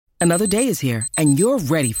Another day is here, and you're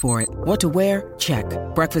ready for it. What to wear? Check.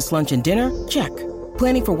 Breakfast, lunch, and dinner? Check.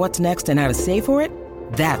 Planning for what's next and how to save for it?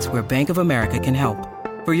 That's where Bank of America can help.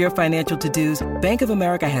 For your financial to-dos, Bank of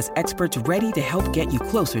America has experts ready to help get you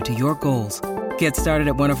closer to your goals. Get started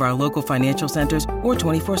at one of our local financial centers or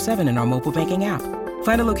 24/7 in our mobile banking app.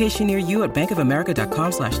 Find a location near you at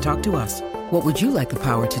bankofamerica.com/talktous. What would you like the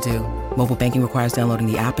power to do? Mobile banking requires downloading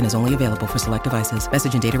the app and is only available for select devices.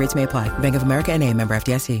 Message and data rates may apply. Bank of America N.A., member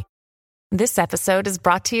FDIC. This episode is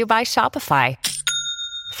brought to you by Shopify.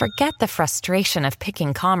 Forget the frustration of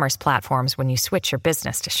picking commerce platforms when you switch your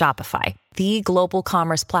business to Shopify, the global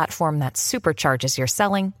commerce platform that supercharges your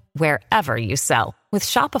selling wherever you sell. With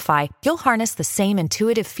Shopify, you'll harness the same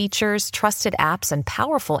intuitive features, trusted apps, and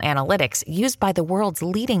powerful analytics used by the world's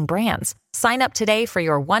leading brands. Sign up today for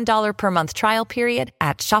your $1 per month trial period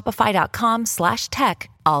at shopify.com/tech,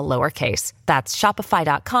 all lowercase. That's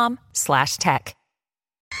shopify.com/tech.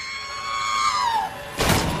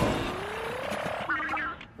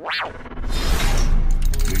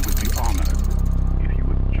 We would be honored if you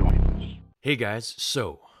would join us. Hey guys,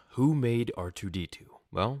 so who made R2-D2?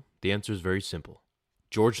 Well, the answer is very simple.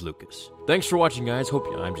 George Lucas. Thanks for watching, guys.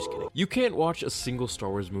 I'm just kidding. You can't watch a single Star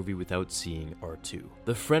Wars movie without seeing R2,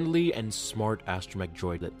 the friendly and smart astromech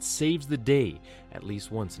droid that saves the day at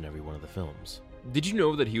least once in every one of the films. Did you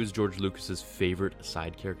know that he was George Lucas's favorite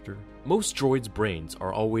side character? Most droids' brains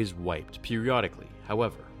are always wiped periodically.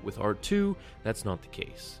 However, with R2, that's not the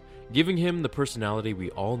case, giving him the personality we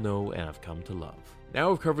all know and have come to love. Now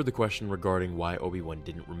I've covered the question regarding why Obi-Wan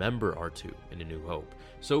didn't remember R2 in A New Hope,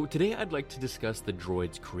 so today I'd like to discuss the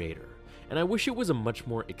droid's creator, and I wish it was a much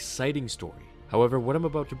more exciting story. However, what I'm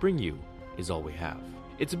about to bring you is all we have.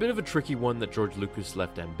 It's a bit of a tricky one that George Lucas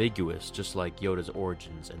left ambiguous, just like Yoda's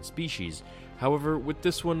origins and species. However, with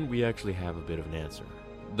this one, we actually have a bit of an answer.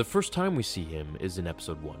 The first time we see him is in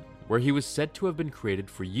Episode 1, where he was said to have been created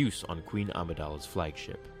for use on Queen Amidala's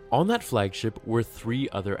flagship. On that flagship were 3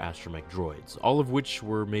 other astromech droids, all of which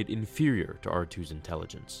were made inferior to R2's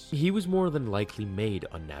intelligence. He was more than likely made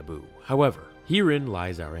on Naboo. However, herein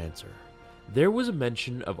lies our answer. There was a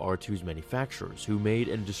mention of R2's manufacturers who made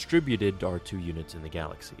and distributed R2 units in the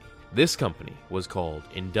galaxy. This company was called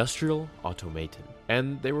Industrial Automaton,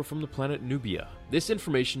 and they were from the planet Nubia. This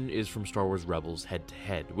information is from Star Wars Rebels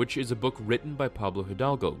Head-to-Head, which is a book written by Pablo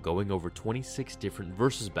Hidalgo going over 26 different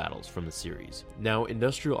versus battles from the series. Now,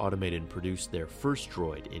 Industrial Automaton produced their first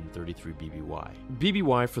droid in 33 BBY.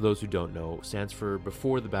 BBY, for those who don't know, stands for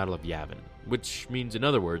Before the Battle of Yavin, which means, in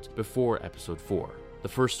other words, before Episode 4, the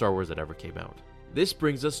first Star Wars that ever came out. This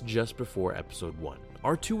brings us just before Episode 1.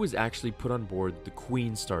 R2 was actually put on board the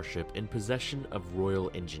Queen starship in possession of Royal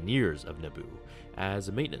Engineers of Naboo as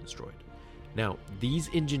a maintenance droid. Now, these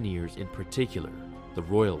engineers in particular, the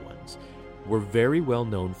royal ones, were very well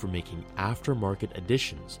known for making aftermarket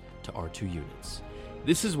additions to R2 units.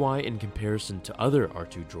 This is why, in comparison to other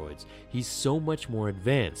R2 droids, he's so much more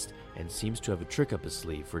advanced and seems to have a trick up his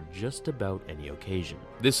sleeve for just about any occasion.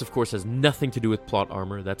 This, of course, has nothing to do with plot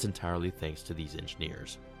armor. That's entirely thanks to these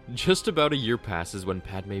engineers. Just about a year passes when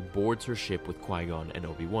Padme boards her ship with Qui-Gon and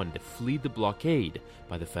Obi-Wan to flee the blockade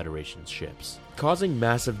by the Federation's ships. Causing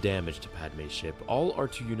massive damage to Padme's ship, all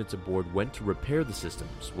R2 units aboard went to repair the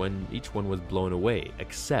systems when each one was blown away,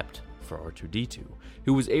 except for R2-D2,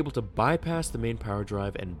 who was able to bypass the main power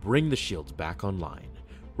drive and bring the shields back online,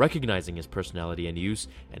 recognizing his personality and use,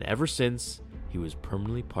 and ever since, he was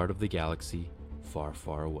permanently part of the galaxy far,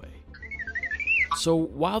 far away. So,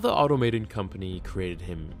 while the Automaton Company created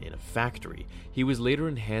him in a factory, he was later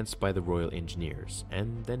enhanced by the Royal Engineers,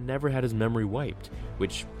 and then never had his memory wiped,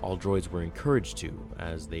 which all droids were encouraged to,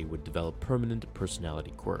 as they would develop permanent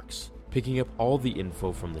personality quirks, picking up all the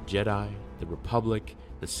info from the Jedi, the Republic,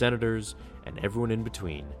 the Senators, and everyone in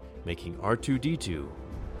between, making R2-D2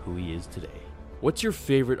 who he is today. What's your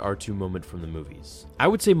favorite R2 moment from the movies? I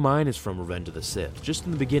would say mine is from Revenge of the Sith, just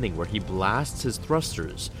in the beginning where he blasts his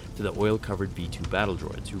thrusters to the oil-covered B-2 battle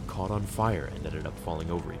droids who caught on fire and ended up falling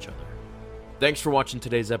over each other. Thanks for watching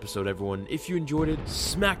today's episode, everyone. If you enjoyed it,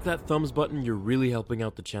 smack that thumbs button. You're really helping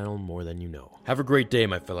out the channel more than you know. Have a great day,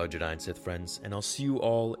 my fellow Jedi and Sith friends, and I'll see you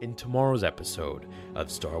all in tomorrow's episode of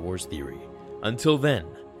Star Wars Theory. Until then,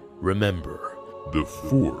 remember, the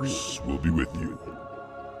Force will be with you.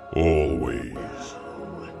 Always.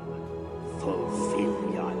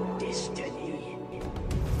 Fulfill your destiny.